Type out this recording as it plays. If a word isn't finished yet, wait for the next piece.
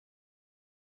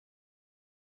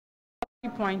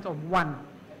point of 1.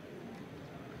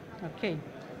 Okay.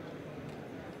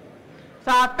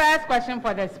 So our first question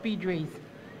for the speed race.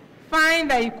 Find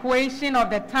the equation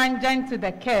of the tangent to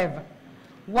the curve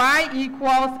y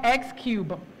equals x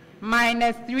cubed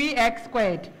minus 3x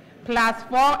squared plus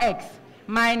 4x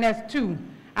minus 2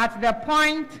 at the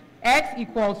point x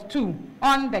equals 2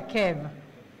 on the curve.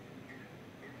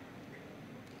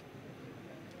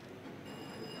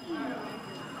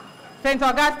 St.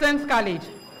 Augustine's College.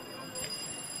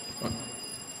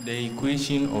 The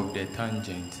equation of the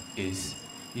tangent is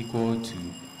equal to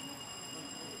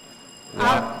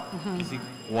y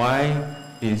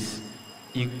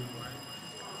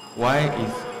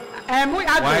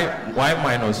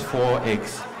minus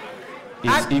 4x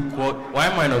is equal y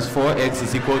minus 4x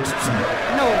is equal to 2.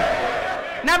 No,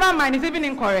 never mind, it's even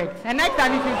incorrect. And next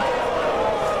time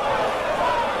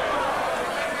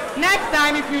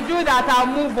if you do that, I'll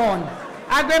move on.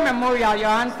 Agri Memorial, your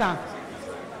answer.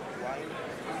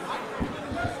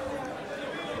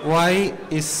 Y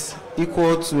is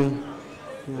equal to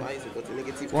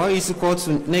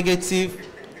negative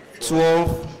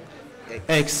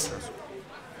 12x.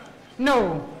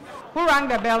 No. Who rang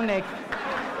the bell next?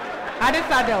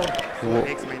 Adisadel.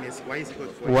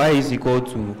 Y is equal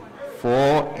to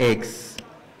 4x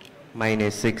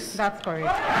minus 6. That's correct.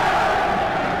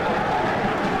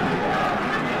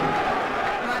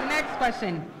 Our next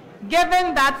question.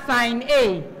 Given that sine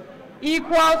A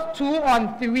equals 2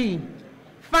 on 3,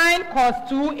 find cos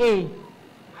 2A.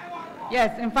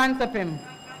 Yes, Mfantsipim.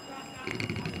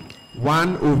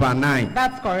 1/9.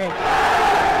 That's correct.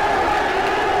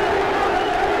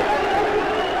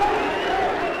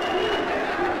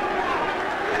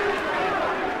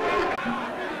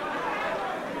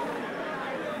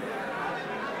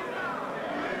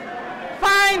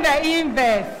 Find the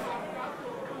inverse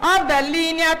of the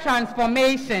linear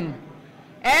transformation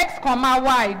x comma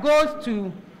y goes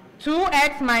to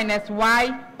 2x minus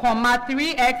y comma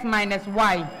 3x minus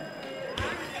y.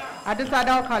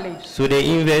 Adisadel College. So the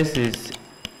inverse is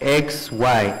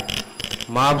xy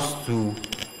maps to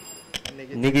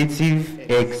negative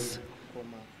x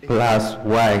plus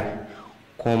y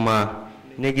comma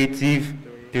negative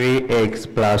 3x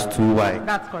plus 2y.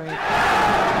 That's correct.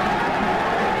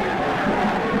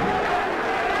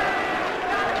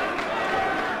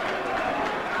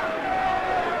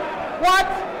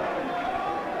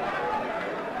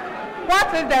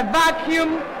 What is the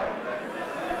vacuum?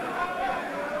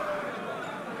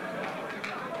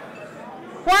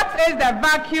 What is the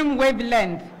vacuum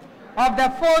wavelength of the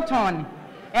photon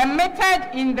emitted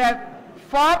in the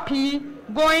 4p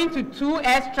going to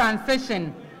 2s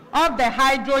transition of the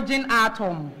hydrogen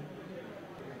atom?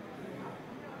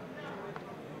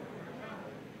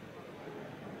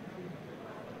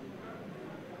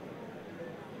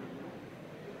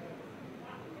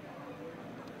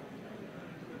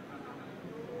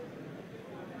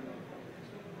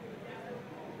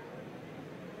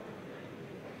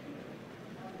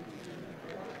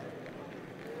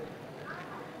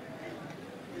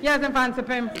 Yes,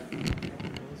 Mfantsipim.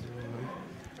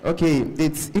 Okay,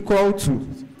 it's equal to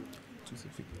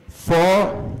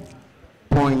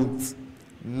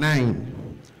 4.9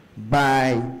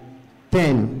 by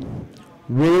 10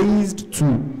 raised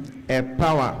to a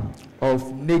power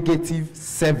of negative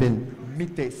 7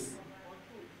 meters.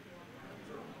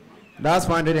 That's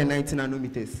 190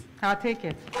 nanometers. I'll take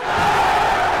it.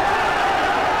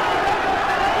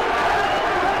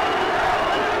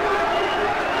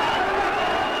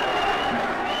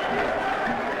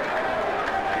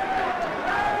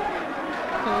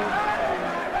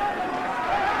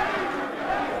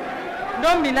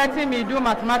 Don't be letting me do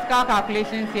mathematical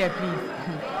calculations here, please.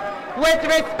 With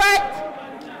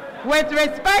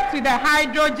respect to the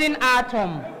hydrogen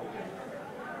atom,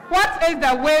 what is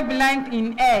the wavelength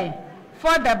in air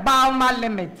for the Balmer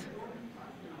limit?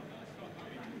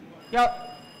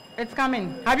 It's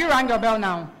coming. Have you rang your bell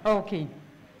now? Okay.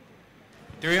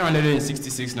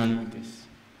 366 nanometers.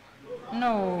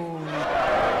 No.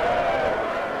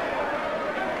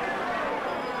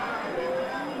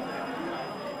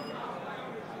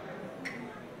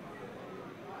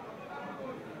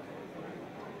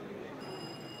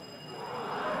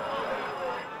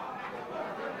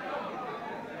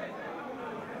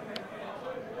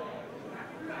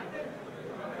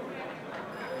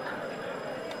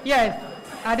 Yes,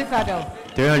 Adisadel.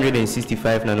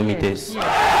 365 nanometers. Yes.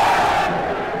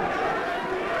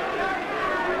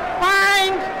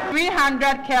 Find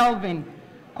 300 Kelvin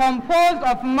composed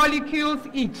of molecules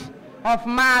each of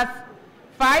mass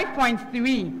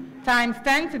 5.3 times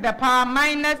 10 to the power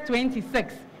minus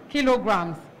 26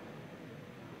 kilograms.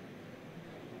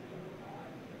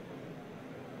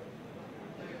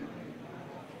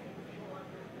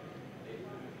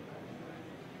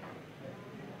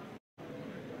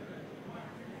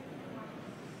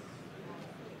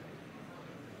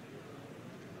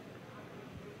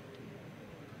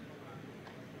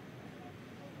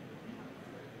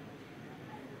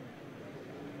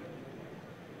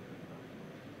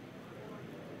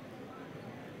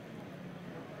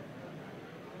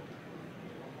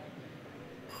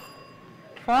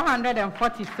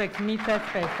 446 meters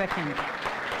per second.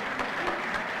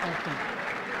 Okay.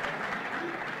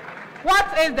 What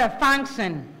is the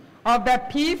function of the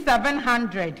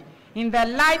P700 in the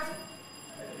light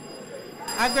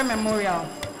Agri Memorial?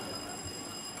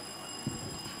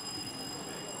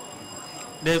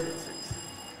 The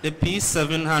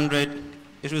P700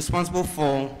 is responsible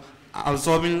for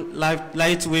absorbing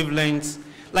light of wavelength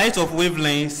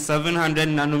 700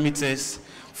 nanometers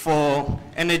for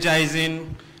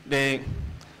energizing the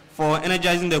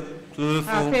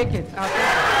chlorophyll. I'll take it.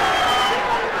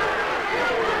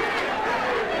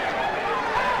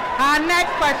 Our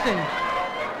next question.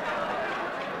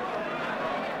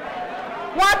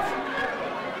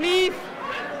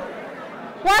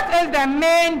 What is the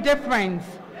main difference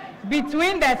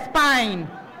between the spine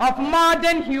of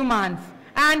modern humans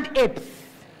and apes?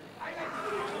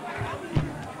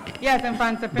 Yes,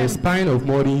 Mfantsipim. The spine of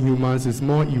modern humans is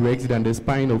more erect than the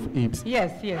spine of apes.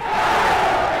 Yes, yes.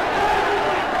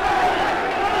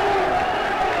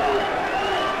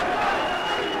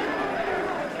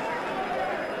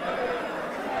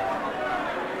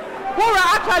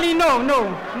 Actually, no.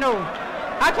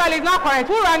 Actually, it's not correct.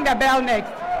 Who rang the bell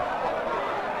next?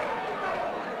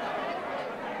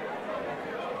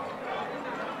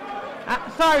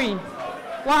 Sorry,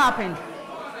 what happened?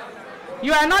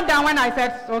 You are not done when I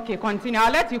said, okay, continue.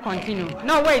 I'll let you continue.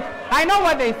 No, wait. I know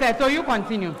what they said, so you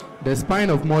continue. The spine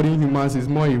of modern humans is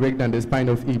more erect than the spine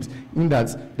of apes, in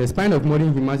that the spine of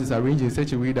modern humans is arranged in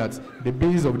such a way that the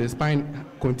base of the spine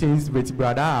contains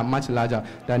vertebrae that are much larger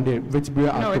than the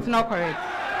vertebrae. No, it's not correct.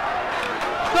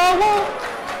 So who?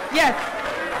 Yes.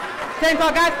 St.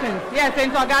 Augustine. Yes,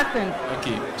 St. Augustine.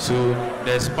 Okay, so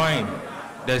the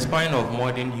spine of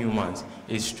modern humans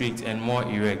is straight and more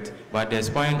erect, but the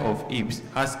spine of apes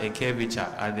has a curvature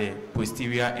at the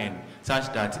posterior end,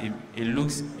 such that it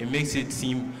makes it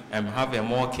seem have a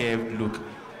more curved look,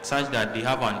 such that they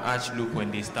have an arched look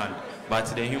when they stand, but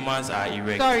the humans are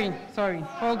erect. Sorry,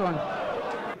 hold on.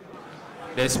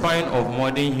 The spine of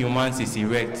modern humans is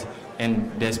erect,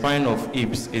 and the spine of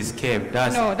apes is curved.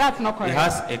 No, that's not correct. It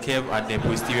has a curve at the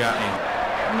posterior end.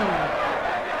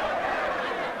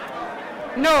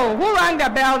 No, who rang the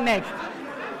bell next?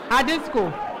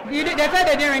 Adisco. They said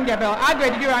they didn't ring the bell. Agri,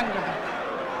 did you ring the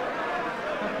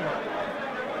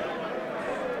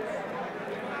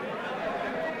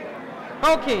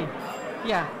bell? Okay.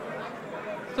 Yeah.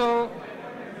 So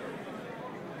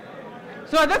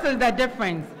this is the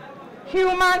difference.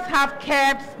 Humans have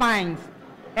curved spines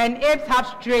and apes have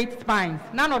straight spines.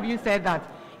 None of you said that.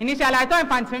 Initially, I thought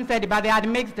Mfantsipim said it, but they had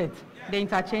mixed it. They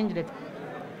interchanged it.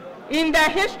 In the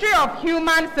history of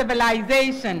human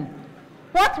civilization,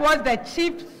 what was the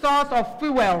chief source of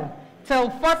fuel till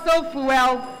fossil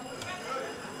fuel?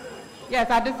 Yes,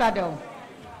 Adisadel.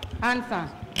 Answer.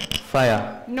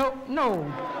 Fire. No.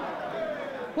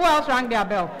 Who else rang their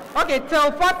bell? Okay,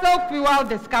 till fossil fuel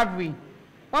discovery.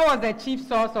 What was the chief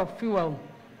source of fuel?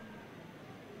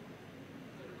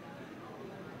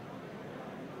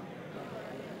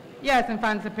 Yes,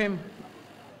 Mfantsipim.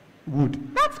 Wood.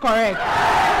 That's correct.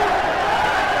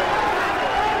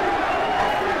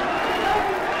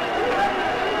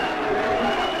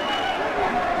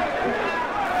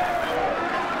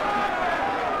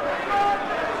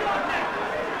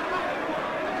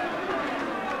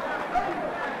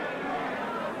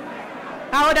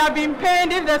 I would have been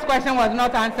pained if this question was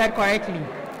not answered correctly.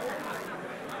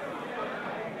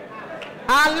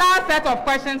 Our last set of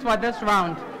questions for this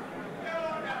round.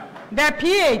 The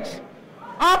pH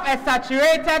of a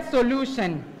saturated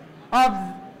solution of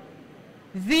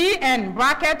Zn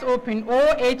bracket open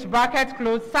OH bracket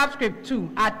close subscript 2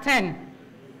 at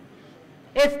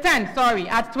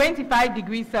 25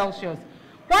 degrees Celsius.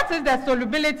 What is the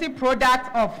solubility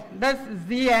product of this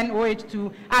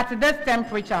ZnOH2 at this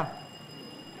temperature?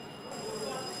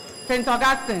 St.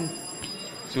 Augustine.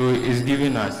 So it's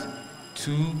giving us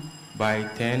 2 by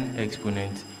 10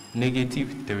 exponent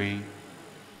 -3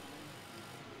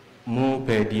 mole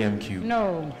per dm3.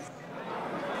 No.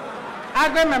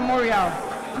 Agri Memorial.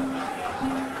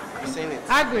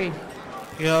 Agri.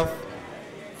 We have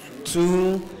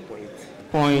 2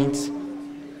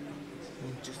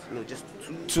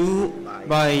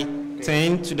 by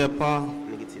 10 to the power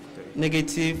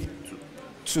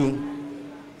 -2.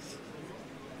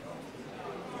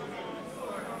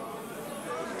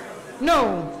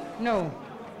 No.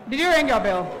 Did you ring your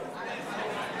bell?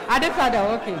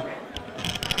 Adisadel, okay.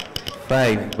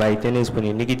 5 by 10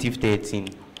 exponent -13.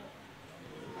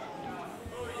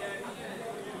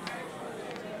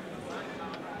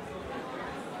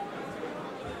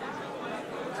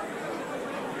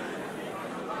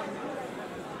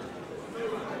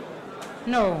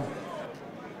 No.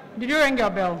 Did you ring your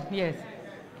bell? Yes.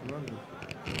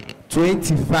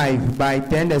 25 by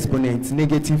 10 exponents,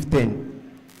 negative 10.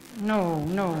 No,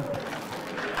 no.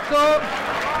 So,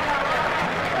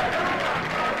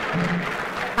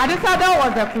 Adisadel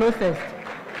was the closest.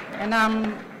 And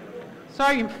I'm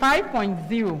sorry,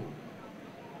 5.0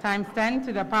 times 10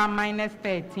 to the power minus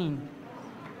 13.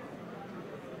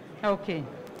 Okay.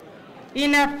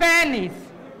 In a furnace,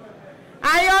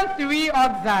 iron 3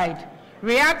 oxide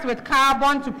reacts with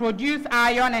carbon to produce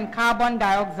iron and carbon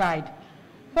dioxide.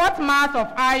 What mass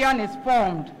of iron is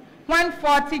formed when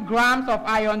 40 grams of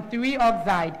iron 3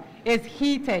 oxide is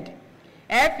heated?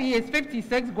 Fe is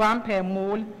 56 grams per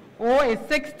mole, O is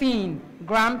 16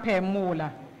 grams per mole.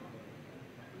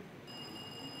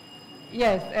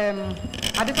 Yes,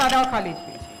 Adisadel College,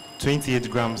 please. 28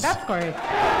 grams. That's correct.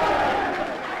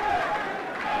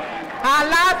 Our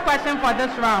last question for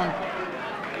this round.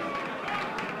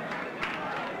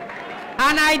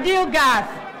 An ideal gas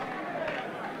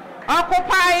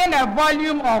occupying a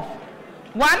volume of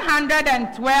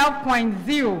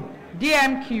 112.0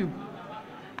 dm cube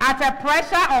at a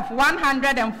pressure of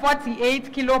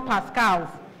 148 kilopascals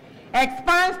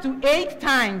expands to 8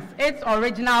 times its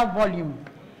original volume.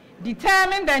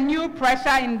 Determine the new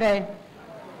pressure in the...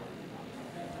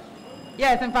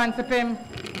 Yes, Mfantsipim.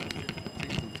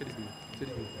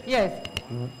 Yes.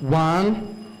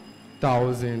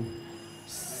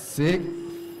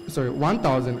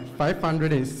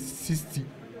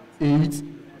 1,568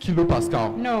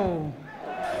 kilopascal. No.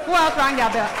 Who else rang their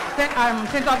bell?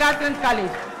 St. Augustine's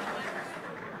College.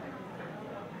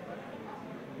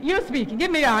 You speak.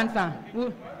 Give me your answer.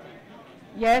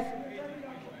 Yes?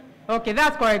 Okay,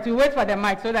 that's correct. You wait for the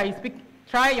mic so that you speak.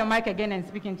 Try your mic again and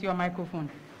speak into your microphone.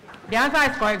 The answer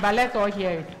is correct, but let's all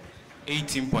hear it.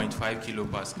 18.5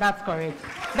 kilopascal. That's correct.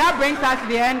 That brings us to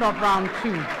the end of round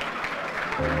 2.